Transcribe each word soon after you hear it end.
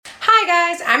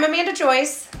guys, I'm Amanda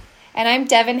Joyce. And I'm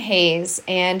Devin Hayes,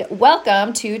 and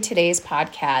welcome to today's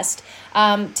podcast.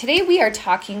 Today we are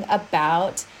talking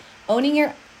about owning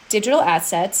your digital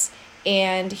assets,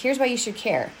 and here's why you should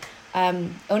care.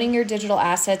 Owning your digital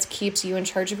assets keeps you in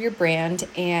charge of your brand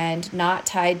and not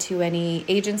tied to any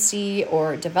agency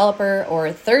or developer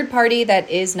or third party that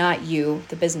is not you,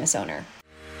 the business owner.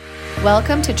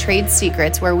 Welcome to Trade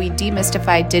Secrets, where we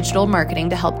demystify digital marketing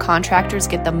to help contractors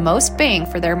get the most bang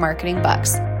for their marketing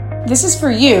bucks. This is for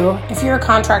you if you're a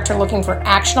contractor looking for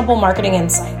actionable marketing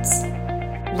insights.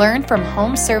 Learn from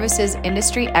home services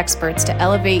industry experts to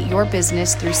elevate your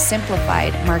business through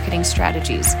simplified marketing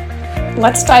strategies.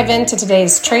 Let's dive into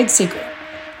today's trade secret.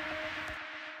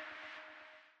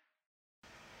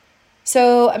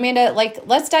 So, Amanda,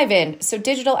 let's dive in. So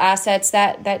digital assets,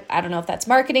 that I don't know if that's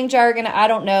marketing jargon. I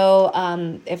don't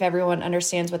know if everyone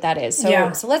understands what that is.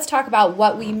 So let's talk about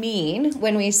what we mean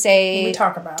when we say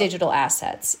talk about digital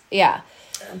assets. Yeah.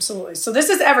 Absolutely. So this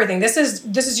is everything. This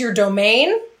is your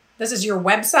domain. This is your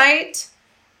website.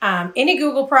 Any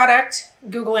Google product,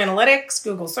 Google Analytics,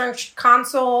 Google Search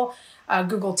Console,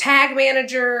 Google Tag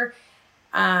Manager,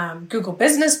 Google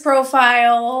Business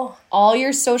Profile. All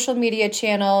your social media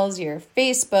channels, your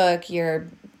Facebook, your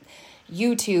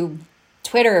YouTube,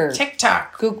 Twitter,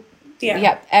 TikTok, Google,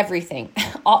 yep, everything.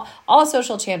 all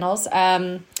social channels. All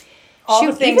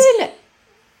the things. Even,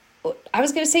 I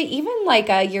was going to say, even like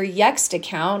your Yext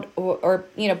account or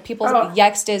people's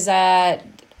Yext is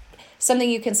something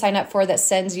you can sign up for that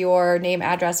sends your name,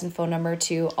 address, and phone number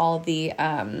to all the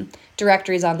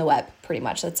directories on the web, pretty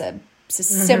much. That's a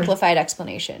simplified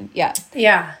explanation. Yeah.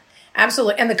 Yeah,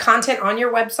 absolutely. And the content on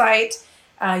your website,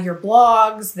 your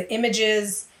blogs, the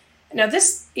images. Now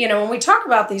this, when we talk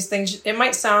about these things, it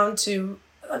might sound to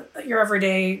your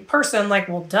everyday person like,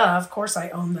 well, duh, of course I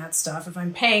own that stuff. If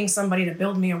I'm paying somebody to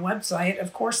build me a website,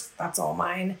 of course that's all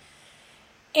mine.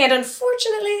 And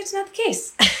unfortunately, it's not the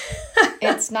case.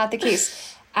 It's not the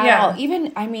case at all.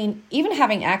 Even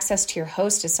having access to your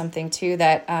host is something too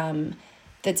that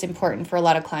that's important for a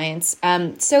lot of clients.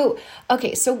 So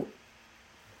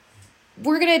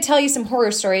we're going to tell you some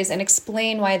horror stories and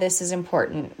explain why this is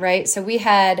important, right? So we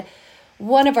had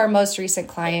one of our most recent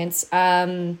clients.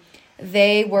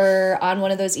 They were on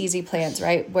one of those easy plans,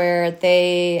 right? Where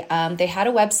they had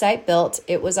a website built.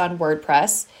 It was on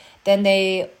WordPress. Then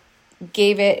they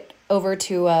gave it over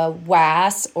to a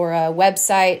WAS or a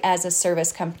website as a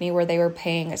service company where they were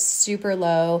paying a super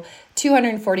low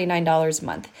 $249 a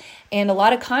month. And a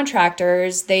lot of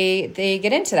contractors, they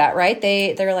get into that, right?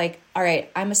 They're like, all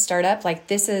right, I'm a startup. Like,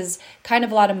 this is kind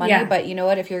of a lot of money, but you know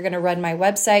what? If you're going to run my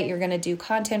website, you're going to do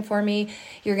content for me.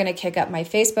 You're going to kick up my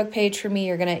Facebook page for me.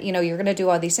 You're going to, you're going to do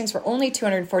all these things for only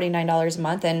 $249 a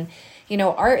month. And,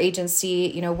 our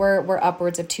agency, we're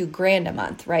upwards of $2,000 a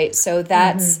month, right? So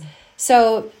that's,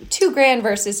 so $2,000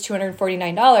 versus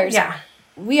 $249. Yeah.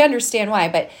 We understand why,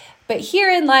 but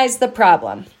herein lies the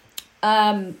problem.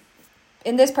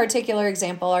 In this particular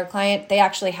example, our client, they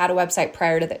actually had a website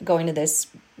prior to going to this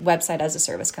website as a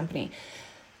service company.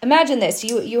 Imagine this,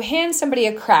 you hand somebody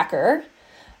a cracker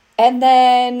and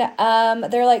then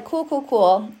they're like,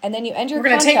 cool. And then you end your contract with them. We're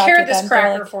going to take care of this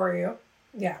cracker for you.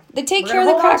 Yeah. They take care of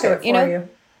the cracker, you.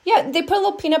 Yeah, they put a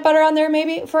little peanut butter on there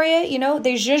maybe for you,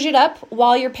 they zhuzh it up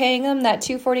while you're paying them that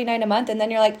 $249 a month. And then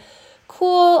you're like,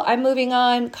 cool, I'm moving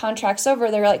on, contract's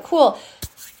over. They're like, cool.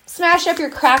 Smash up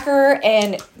your cracker,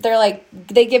 and they're like,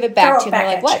 they give it back to you.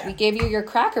 They're like, what? We gave you your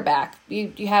cracker back.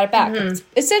 You had it back. It's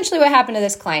essentially what happened to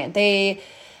this client. They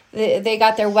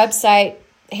got their website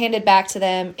handed back to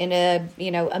them in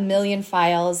a million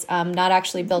files, not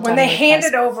actually built on WordPress. When they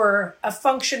handed over a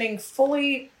functioning,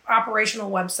 fully operational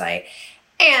website.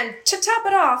 And to top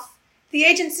it off, the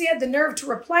agency had the nerve to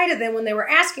reply to them when they were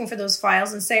asking for those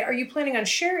files and say, are you planning on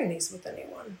sharing these with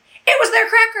anyone? It was their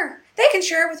cracker. They can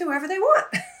share it with whoever they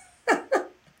want.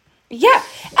 Yeah,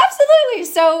 absolutely.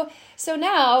 So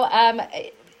now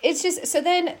it's just, so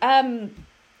then,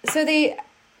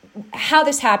 how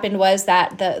this happened was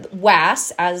that the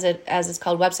WAS, as it's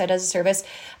called, website as a service,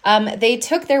 they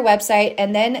took their website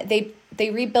and then they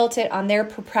rebuilt it on their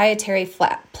proprietary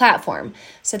platform.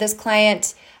 So this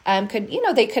client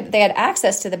they had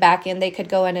access to the back end. They could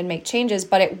go in and make changes,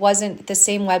 but it wasn't the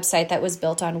same website that was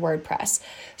built on WordPress.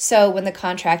 So when the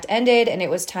contract ended and it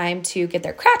was time to get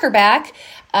their cracker back,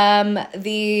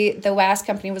 the WAS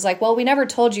company was like, well, we never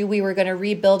told you we were going to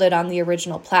rebuild it on the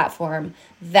original platform.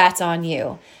 That's on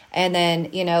you. And then,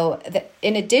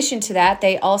 in addition to that,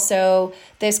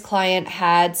 this client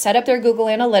had set up their Google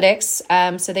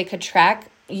Analytics so they could track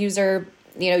user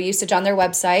usage on their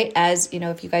website. As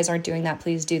if you guys aren't doing that,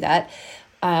 please do that.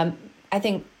 I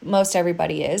think most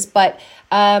everybody is, but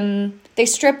they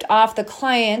stripped off the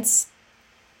client's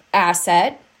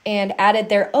asset and added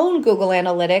their own Google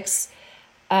Analytics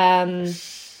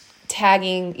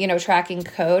tagging, tracking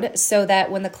code, so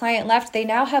that when the client left, they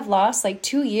now have lost like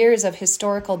 2 years of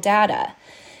historical data.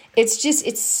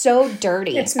 It's so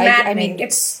dirty. It's maddening.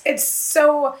 It's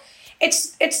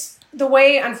the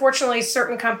way, unfortunately,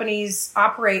 certain companies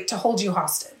operate to hold you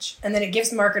hostage. And then it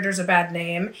gives marketers a bad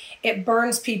name. It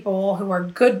burns people who are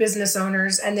good business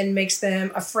owners and then makes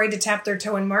them afraid to tap their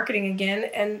toe in marketing again.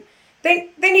 And they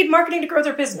need marketing to grow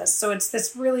their business. So it's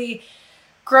this really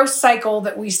gross cycle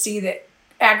that we see that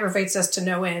aggravates us to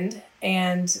no end.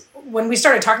 And when we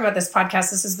started talking about this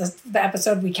podcast, this is the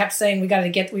episode we kept saying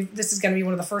this is going to be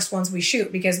one of the first ones we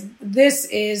shoot, because this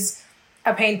is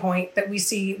a pain point that we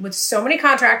see with so many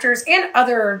contractors and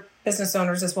other business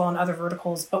owners as well in other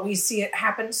verticals, but we see it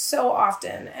happen so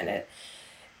often, and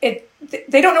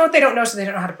they don't know what they don't know, so they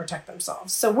don't know how to protect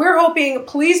themselves. So we're hoping,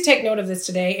 please take note of this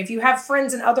today. If you have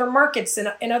friends in other markets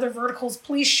and in other verticals,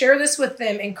 please share this with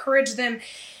them, encourage them.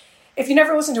 If you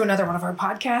never listen to another one of our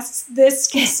podcasts, this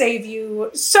can save you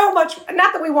so much.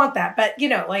 Not that we want that, but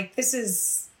this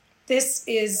is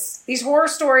these horror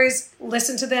stories.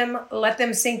 Listen to them, let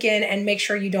them sink in, and make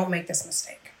sure you don't make this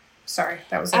mistake. Sorry,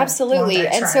 that was absolutely.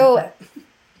 And so,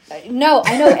 no,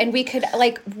 I know. And we could,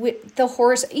 with the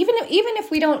horrors, even if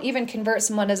we don't even convert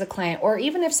someone as a client, or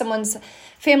even if someone's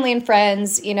family and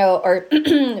friends, or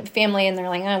family, and they're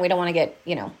like, oh, we don't want to get,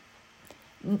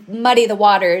 muddy the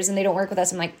waters, and they don't work with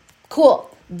us. I'm like, cool.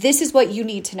 This is what you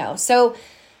need to know. So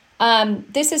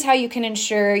this is how you can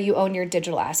ensure you own your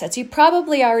digital assets. You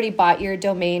probably already bought your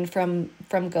domain from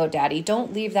GoDaddy.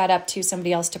 Don't leave that up to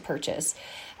somebody else to purchase.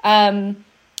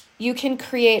 You can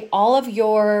create all of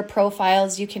your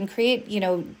profiles. You can create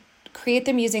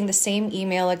them using the same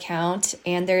email account,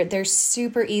 and they're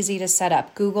super easy to set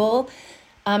up. Google,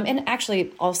 and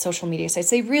actually all social media sites,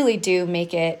 they really do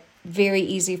make it very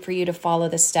easy for you to follow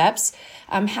the steps.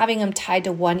 Having them tied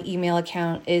to one email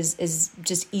account is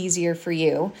just easier for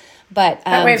you. But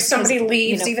that way, if somebody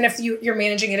leaves, even if you're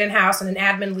managing it in-house and an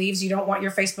admin leaves, you don't want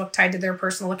your Facebook tied to their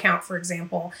personal account, for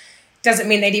example. Doesn't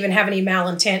mean they'd even have any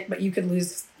malintent, but you could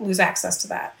lose access to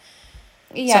that.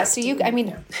 Yeah,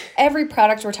 every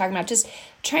product we're talking about, just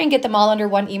try and get them all under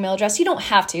one email address. You don't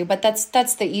have to, but that's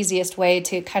the easiest way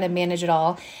to kind of manage it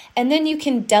all. And then you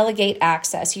can delegate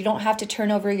access. You don't have to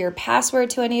turn over your password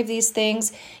to any of these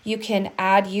things. You can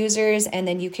add users, and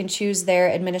then you can choose their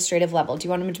administrative level. Do you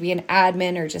want them to be an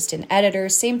admin or just an editor?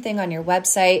 Same thing on your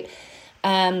website.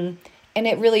 And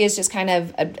it really is just kind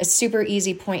of a super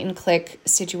easy point and click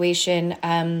situation.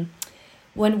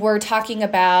 When we're talking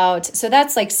about, so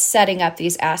that's like setting up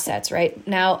these assets, right?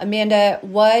 Now, Amanda,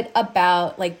 what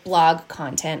about like blog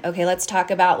content? Okay, let's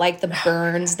talk about like the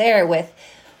burns there with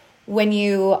when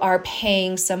you are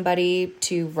paying somebody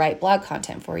to write blog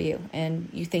content for you and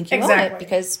you think you own it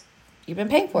because you've been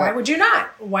paying for it.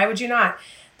 Why would you not?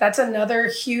 That's another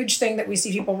huge thing that we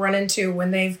see people run into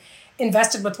when they've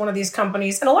invested with one of these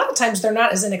companies. And a lot of times they're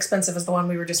not as inexpensive as the one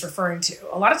we were just referring to.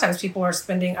 A lot of times people are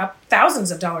spending up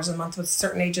thousands of dollars a month with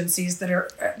certain agencies that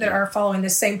are following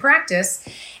this same practice.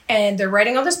 And they're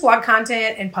writing all this blog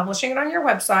content and publishing it on your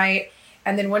website.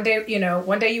 And then one day you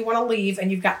want to leave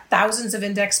and you've got thousands of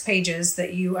index pages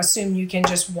that you assume you can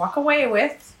just walk away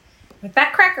with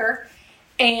that cracker.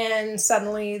 And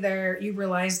suddenly you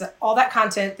realize that all that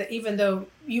content, that even though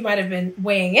you might have been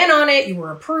weighing in on it, you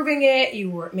were approving it,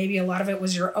 maybe a lot of it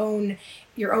was your own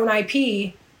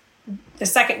IP. The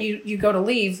second you go to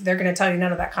leave, they're going to tell you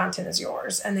none of that content is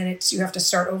yours. And then you have to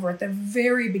start over at the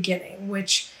very beginning,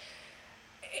 which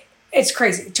it's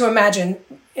crazy to imagine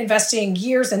investing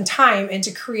years and time into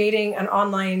creating an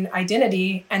online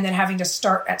identity and then having to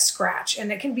start at scratch. And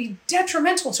it can be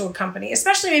detrimental to a company,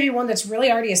 especially maybe one that's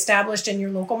really already established in your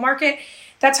local market.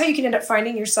 That's how you can end up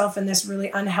finding yourself in this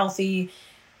really unhealthy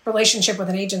relationship with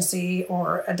an agency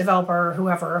or a developer or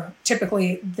whoever.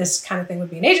 Typically, this kind of thing would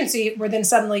be an agency where then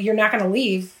suddenly you're not going to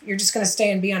leave. You're just going to stay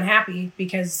and be unhappy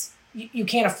because you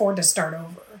can't afford to start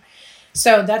over.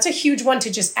 So that's a huge one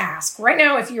to just ask. Right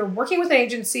now, if you're working with an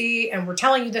agency and we're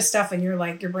telling you this stuff and you're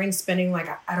like, your brain's spinning like,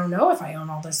 I don't know if I own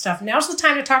all this stuff. Now's the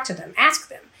time to talk to them. Ask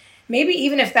them. Maybe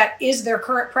even if that is their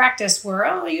current practice where,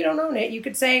 you don't own it, you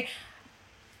could say,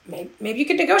 maybe you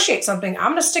could negotiate something.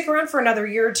 I'm going to stick around for another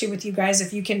year or two with you guys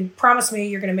if you can promise me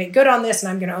you're going to make good on this and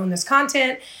I'm going to own this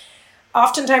content.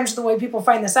 Oftentimes, the way people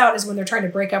find this out is when they're trying to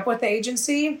break up with the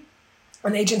agency.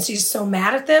 And the agency is so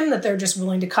mad at them that they're just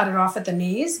willing to cut it off at the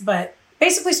knees. But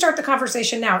basically start the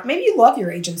conversation now. Maybe you love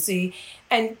your agency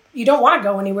and you don't want to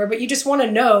go anywhere, but you just want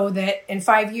to know that in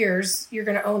 5 years, you're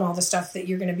going to own all the stuff that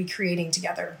you're going to be creating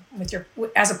together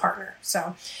as a partner.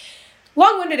 So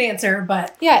long-winded answer,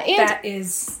 but that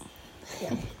is,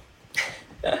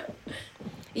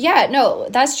 yeah, no,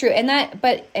 that's true.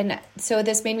 So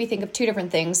this made me think of two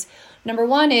different things. Number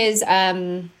one is,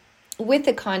 with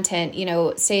the content,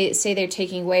 say they're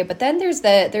taking away, but then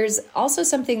there's also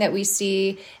something that we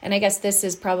see, and I guess this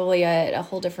is probably a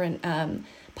whole different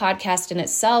podcast in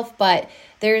itself, but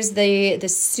there's the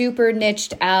super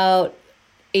niched out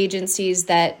agencies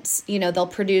that, they'll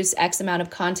produce X amount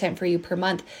of content for you per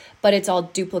month, but it's all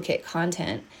duplicate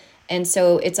content. And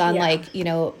so it's on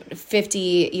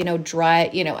 50,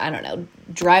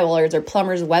 drywallers or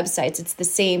plumbers' websites. It's the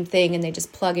same thing, and they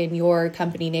just plug in your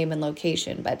company name and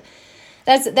location. But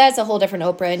that's a whole different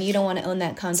Oprah, and you don't want to own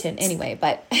that content anyway.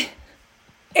 But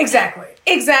exactly.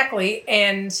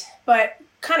 But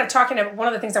kind of talking about one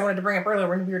of the things I wanted to bring up earlier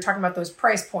when we were talking about those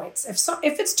price points.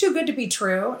 If it's too good to be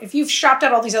true, if you've shopped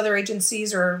at all these other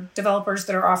agencies or developers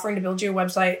that are offering to build you a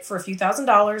website for a few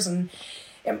 $1,000s, and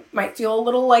it might feel a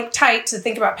little tight to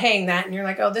think about paying that, and you're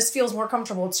like, oh, this feels more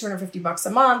comfortable. It's $250 a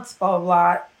month, blah, blah,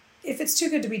 blah. If it's too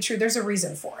good to be true, there's a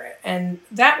reason for it. And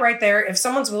that right there, if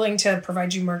someone's willing to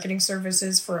provide you marketing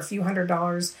services for a few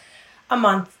 $100s a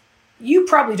month, you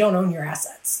probably don't own your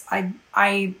assets.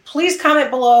 I please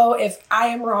comment below if I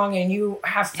am wrong and you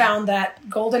have found that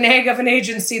golden egg of an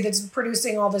agency that's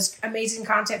producing all this amazing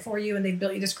content for you, and they've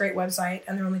built you this great website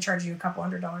and they're only charging you a couple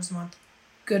 $100s a month.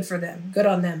 Good for them. Good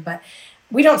on them. But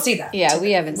we don't see that. Yeah,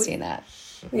 we haven't seen that.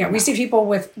 Yeah, we see people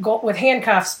with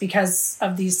handcuffs because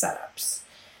of these setups.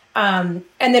 And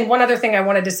then one other thing I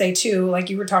wanted to say too,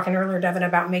 like you were talking earlier, Devin,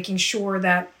 about making sure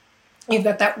that you've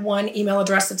got that one email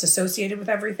address that's associated with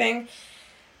everything.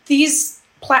 These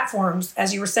platforms,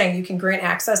 as you were saying, you can grant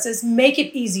accesses, make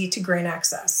it easy to grant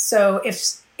access. So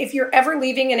if you're ever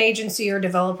leaving an agency or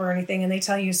developer or anything and they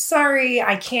tell you, sorry,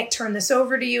 I can't turn this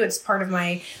over to you, it's part of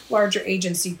my larger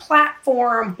agency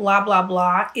platform, blah, blah,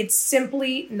 blah, it's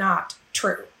simply not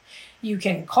true. You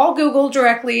can call Google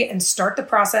directly and start the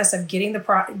process of getting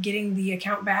the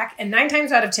account back. And 9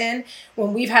 times out of 10,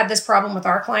 when we've had this problem with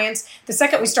our clients, the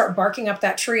second we start barking up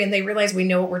that tree and they realize we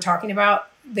know what we're talking about,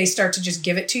 they start to just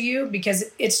give it to you because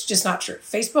it's just not true.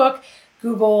 Facebook,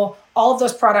 Google, all of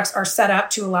those products are set up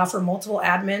to allow for multiple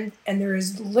admin, and there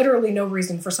is literally no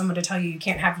reason for someone to tell you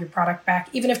can't have your product back.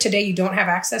 Even if today you don't have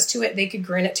access to it, they could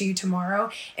grant it to you tomorrow,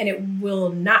 and it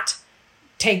will not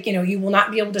take, you will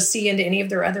not be able to see into any of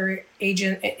their other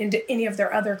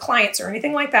clients or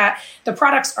anything like that. The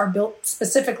products are built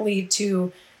specifically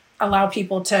to allow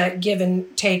people to give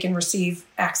and take and receive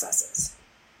accesses.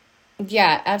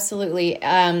 Yeah, absolutely.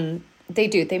 They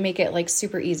do. They make it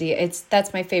super easy.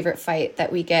 That's my favorite fight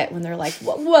that we get when they're like,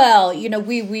 well,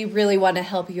 we really want to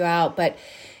help you out, but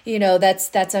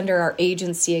that's under our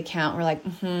agency account. We're like,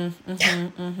 I'm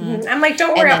like,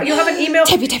 don't worry. You'll have an email.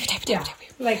 Tap.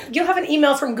 Like, you'll have an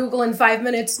email from Google in 5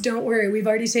 minutes. Don't worry. We've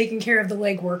already taken care of the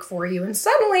legwork for you. And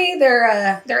suddenly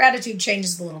their attitude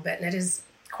changes a little bit, and it is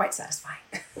quite satisfying.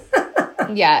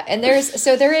 Yeah. And there is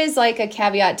a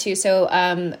caveat too.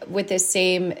 So, with this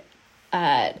same,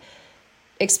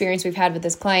 experience we've had with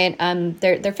this client,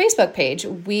 their Facebook page,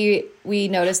 we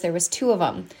noticed there was 2 of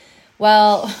them.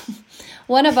 Well,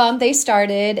 one of them they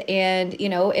started and,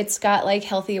 it's got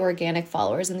healthy organic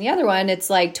followers. And the other one, it's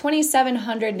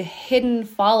 2,700 hidden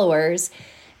followers.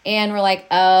 And we're like,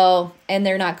 oh, and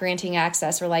they're not granting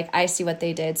access. We're like, I see what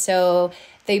they did. So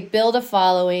they build a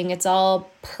following. It's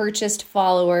all purchased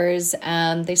followers.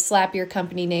 They slap your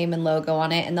company name and logo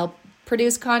on it, and they'll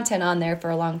produce content on there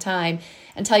for a long time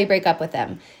until you break up with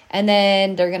them. And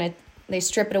then they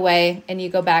strip it away, and you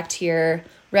go back to your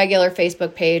regular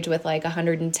Facebook page with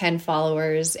 110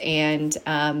 followers, and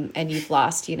you've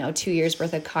lost, 2 years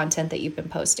worth of content that you've been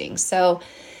posting. So,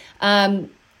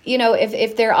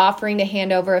 if they're offering to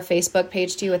hand over a Facebook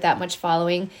page to you with that much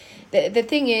following, the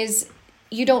thing is,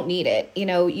 you don't need it.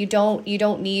 You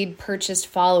don't need purchased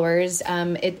followers.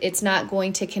 It's not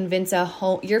going to convince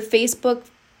your Facebook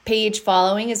page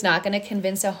following is not going to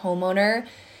convince a homeowner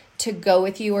to go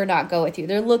with you or not go with you.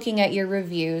 They're looking at your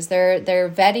reviews. They're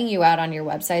vetting you out on your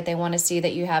website. They want to see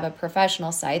that you have a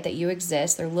professional site, that you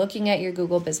exist. They're looking at your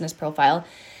Google business profile.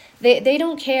 They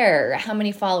don't care how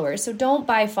many followers. So don't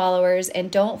buy followers,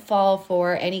 and don't fall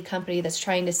for any company that's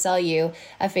trying to sell you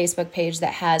a Facebook page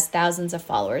that has thousands of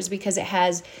followers, because it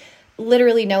has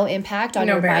literally no impact on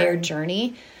your buyer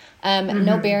journey.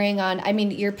 No bearing on, I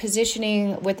mean, your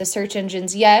positioning with the search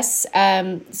engines. Yes,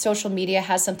 social media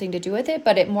has something to do with it,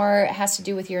 but it more has to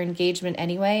do with your engagement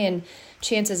anyway. And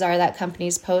chances are that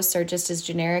companies' posts are just as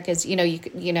generic as,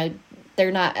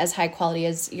 they're not as high quality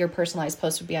as your personalized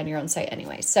post would be on your own site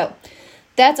anyway. So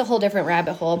that's a whole different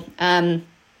rabbit hole.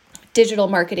 Digital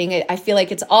marketing, I feel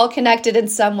like it's all connected in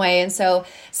some way, and so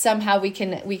somehow we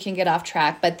can get off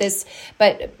track.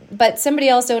 But somebody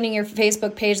else owning your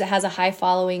Facebook page that has a high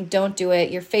following, don't do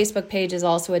it. Your Facebook page is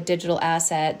also a digital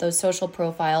asset. Those social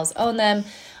profiles, own them.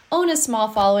 Own a small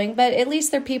following, but at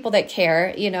least they're people that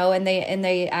care, and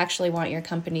they actually want your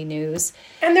company news.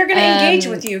 And they're going to engage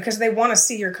with you because they want to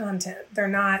see your content. They're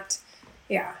not,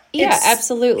 Yeah,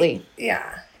 absolutely.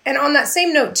 Yeah. And on that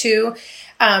same note too,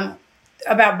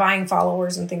 about buying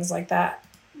followers and things like that,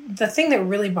 the thing that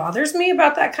really bothers me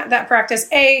about that practice,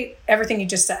 everything you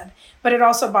just said, but it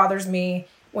also bothers me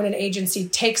when an agency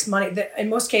takes money that in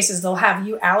most cases they'll have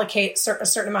you allocate a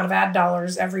certain amount of ad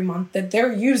dollars every month that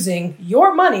they're using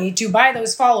your money to buy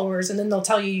those followers, and then they'll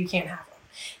tell you can't have them.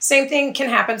 Same thing can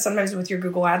happen sometimes with your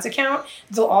Google Ads account.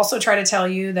 They'll also try to tell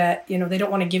you that, they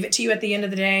don't want to give it to you at the end of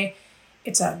the day.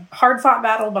 It's a hard fought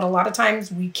battle, but a lot of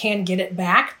times we can get it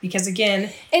back because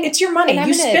again, it's your money.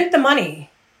 You spent the money.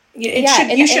 You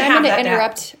should have that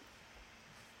interrupt.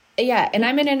 Yeah, and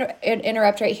I'm going to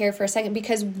interrupt right here for a second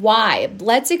because why?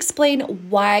 Let's explain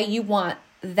why you want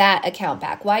that account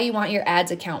back, why you want your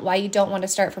ads account, why you don't want to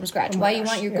start from scratch, why you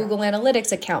want your Google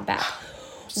Analytics account back.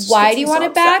 Why do you want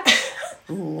it back?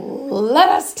 Let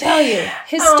us tell you.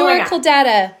 Historical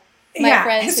data, my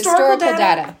friends, historical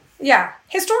data. Yeah.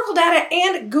 Historical data,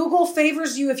 and Google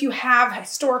favors you if you have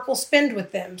historical spend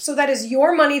with them. So that is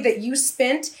your money that you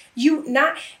spent. You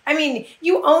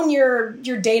own your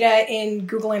data in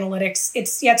Google Analytics.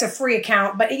 It's a free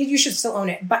account, but you should still own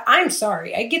it. But I'm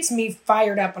sorry, it gets me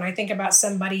fired up when I think about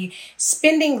somebody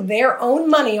spending their own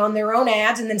money on their own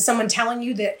ads and then someone telling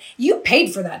you that you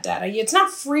paid for that data. It's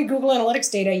not free Google Analytics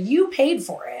data. You paid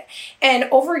for it. And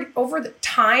over the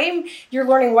time, you're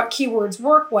learning what keywords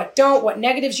work, what don't, what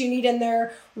negatives you need in there,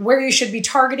 where you should be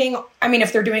targeting. I mean,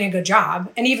 if they're doing a good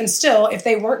job, and even still, if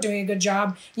they weren't doing a good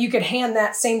job, you could hand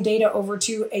that same data over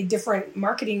to a different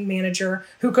marketing manager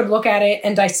who could look at it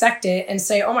and dissect it and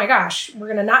say, oh my gosh, we're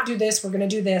going to not do this. We're going to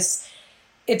do this.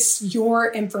 It's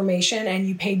your information and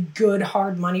you paid good,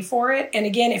 hard money for it. And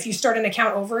again, if you start an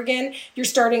account over again, you're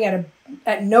starting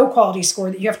at no quality score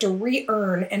that you have to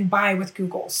re-earn and buy with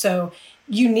Google. So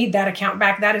you need that account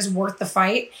back. That is worth the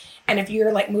fight. And if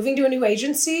you're moving to a new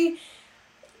agency,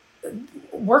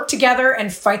 work together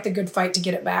and fight the good fight to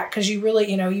get it back. Because you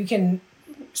really, you can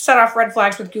set off red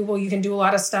flags with Google. You can do a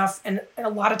lot of stuff. And a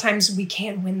lot of times we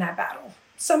can win that battle.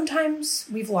 Sometimes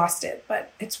we've lost it,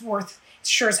 but it's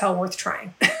sure as hell worth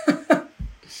trying.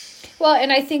 Well,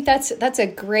 and I think that's a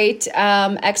great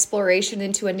exploration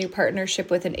into a new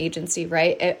partnership with an agency,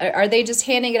 right? Are they just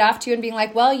handing it off to you and being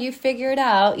like, well, you figure it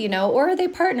out, or are they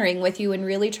partnering with you and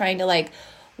really trying to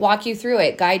walk you through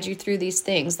it, guide you through these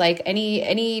things? Like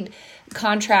any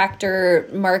contractor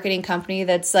marketing company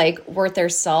that's worth their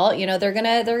salt, they're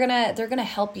gonna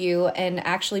help you and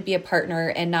actually be a partner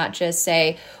and not just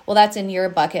say, well, that's in your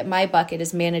bucket. My bucket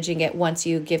is managing it once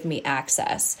you give me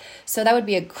access. So that would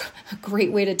be a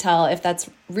great way to tell if that's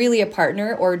really a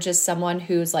partner or just someone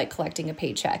who's collecting a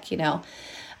paycheck,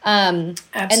 And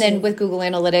then with Google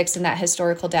Analytics and that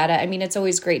historical data, I mean, it's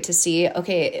always great to see,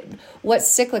 okay, what's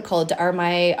cyclical? Are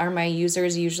my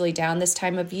users usually down this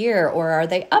time of year, or are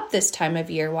they up this time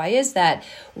of year? Why is that?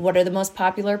 What are the most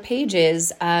popular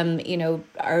pages?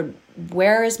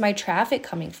 Where is my traffic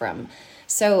coming from?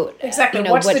 So exactly,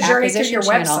 what's the journey through your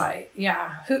website?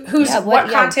 Yeah,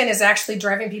 what content is actually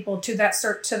driving people to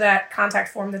that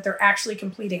contact form that they're actually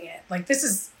completing it? This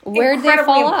is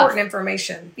incredibly important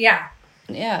information. Yeah.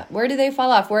 Yeah. Where do they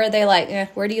fall off? Where are they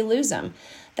where do you lose them?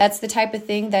 That's the type of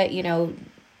thing that,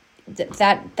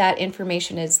 that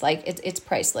information is it's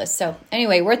priceless. So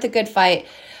anyway, worth a good fight.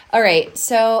 All right.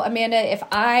 So Amanda, if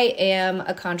I am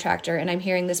a contractor and I'm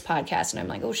hearing this podcast and I'm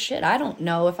like, oh shit, I don't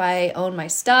know if I own my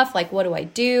stuff. What do I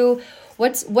do?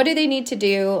 What do they need to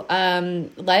do?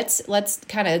 Let's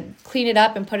kind of clean it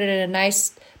up and put it in a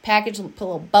nice package, put a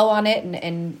little bow on it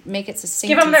and make it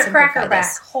succinct. Give them their cracker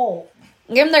back whole.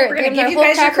 Give them their whole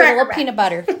cracker with a little peanut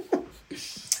butter.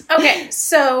 Okay,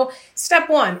 so step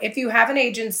one, if you have an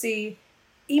agency,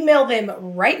 email them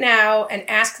right now and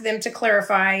ask them to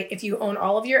clarify if you own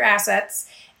all of your assets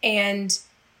and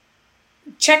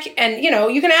check, and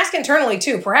you can ask internally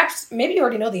too. Perhaps maybe you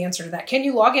already know the answer to that. Can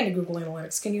you log into Google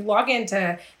Analytics? Can you log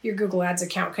into your Google Ads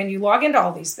account? Can you log into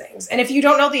all these things? And if you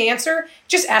don't know the answer,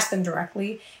 just ask them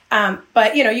directly.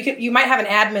 But you might have an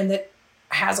admin that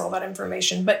has all that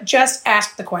information, but just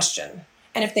ask the question.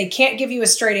 And if they can't give you a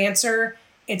straight answer,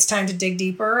 it's time to dig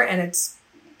deeper, and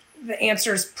the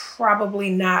answer is probably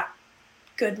not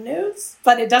good news,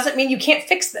 but it doesn't mean you can't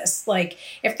fix this. Like,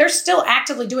 if they're still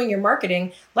actively doing your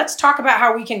marketing, let's talk about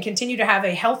how we can continue to have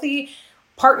a healthy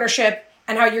partnership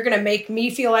and how you're going to make me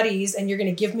feel at ease and you're going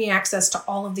to give me access to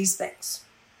all of these things.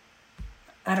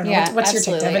 I don't know. Yeah, what's your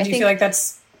take, Devin? Do you feel like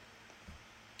that's...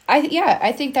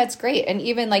 I think that's great. And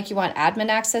even like you want admin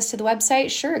access to the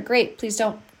website, sure, great. Please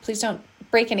don't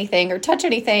break anything or touch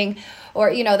anything,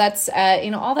 or, that's,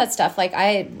 all that stuff. Like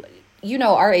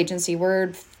our agency,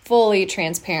 we're fully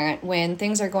transparent when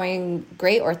things are going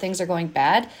great or things are going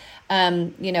bad.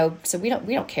 So we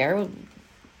don't care.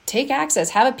 Take access,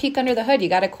 have a peek under the hood. You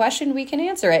got a question, we can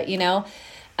answer it,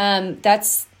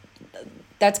 that's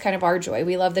kind of our joy.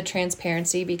 We love the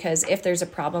transparency because if there's a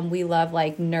problem, we love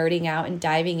like nerding out and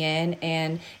diving in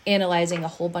and analyzing a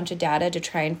whole bunch of data to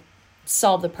try and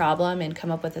solve the problem and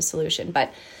come up with a solution.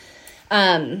 But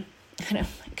I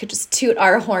could just toot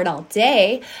our horn all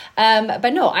day.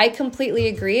 But no, I completely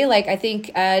agree. Like, I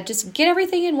think just get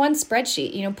everything in one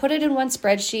spreadsheet, put it in one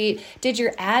spreadsheet. Did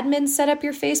your admin set up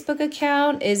your Facebook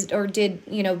account?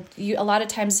 A lot of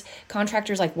times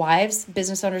contractors like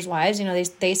business owners' wives,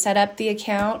 they set up the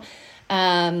account.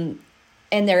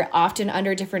 And they're often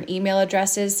under different email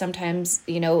addresses. Sometimes,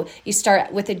 you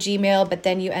start with a Gmail, but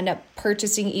then you end up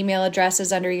purchasing email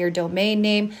addresses under your domain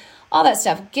name. All that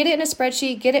stuff. Get it in a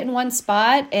spreadsheet, get it in one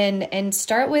spot, and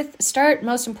start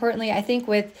most importantly, I think,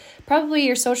 with probably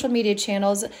your social media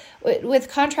channels. With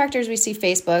contractors, we see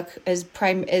Facebook as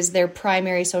their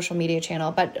primary social media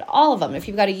channel, but all of them. If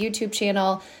you've got a YouTube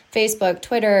channel, Facebook,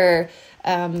 Twitter,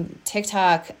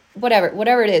 TikTok,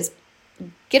 whatever it is,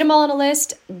 get them all on a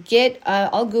list. Get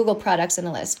all Google products in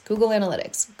a list. Google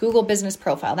Analytics, Google Business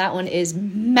Profile. That one is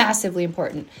massively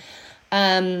important.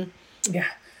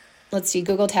 Let's see,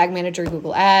 Google Tag Manager,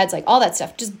 Google Ads, like all that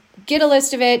stuff. Just get a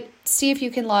list of it, see if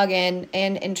you can log in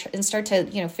and start to,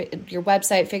 your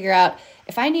website, figure out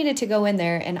if I needed to go in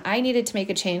there and I needed to make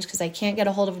a change because I can't get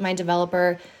a hold of my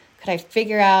developer. Could I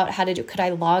figure out how to could I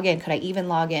log in? Could I even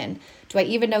log in? Do I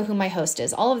even know who my host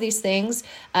is? All of these things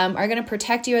are going to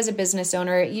protect you as a business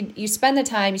owner. You spend the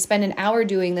time, you spend an hour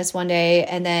doing this one day,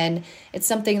 and then it's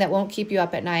something that won't keep you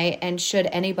up at night. And should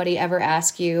anybody ever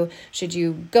ask you, should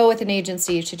you go with an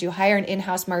agency? Should you hire an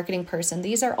in-house marketing person?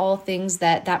 These are all things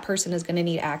that person is going to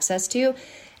need access to,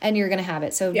 and you're going to have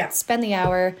it. So spend the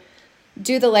hour,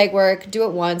 do the legwork, do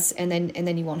it once, and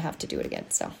then you won't have to do it again.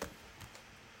 So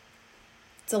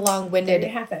it's a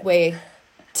long-winded way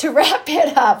to wrap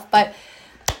it up, but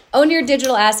own your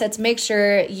digital assets. Make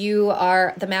sure you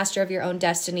are the master of your own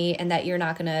destiny and that you're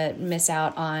not going to miss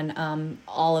out on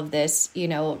all of this,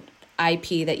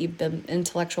 IP that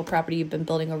intellectual property you've been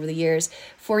building over the years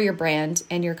for your brand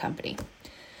and your company.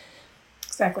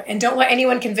 Exactly. And don't let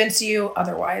anyone convince you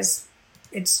otherwise.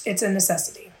 It's a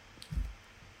necessity.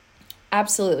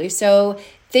 Absolutely. So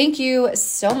thank you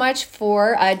so much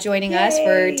for joining us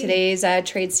for today's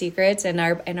Trade Secrets and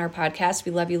our podcast.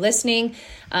 We love you listening.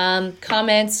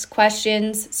 Comments,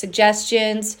 questions,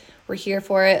 suggestions, we're here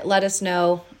for it. Let us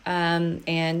know,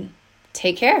 and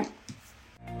take care.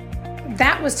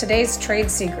 That was today's Trade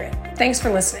Secret. Thanks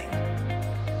for listening.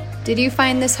 Did you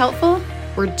find this helpful?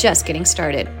 We're just getting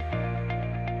started.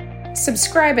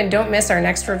 Subscribe and don't miss our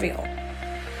next reveal.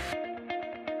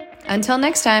 Until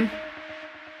next time.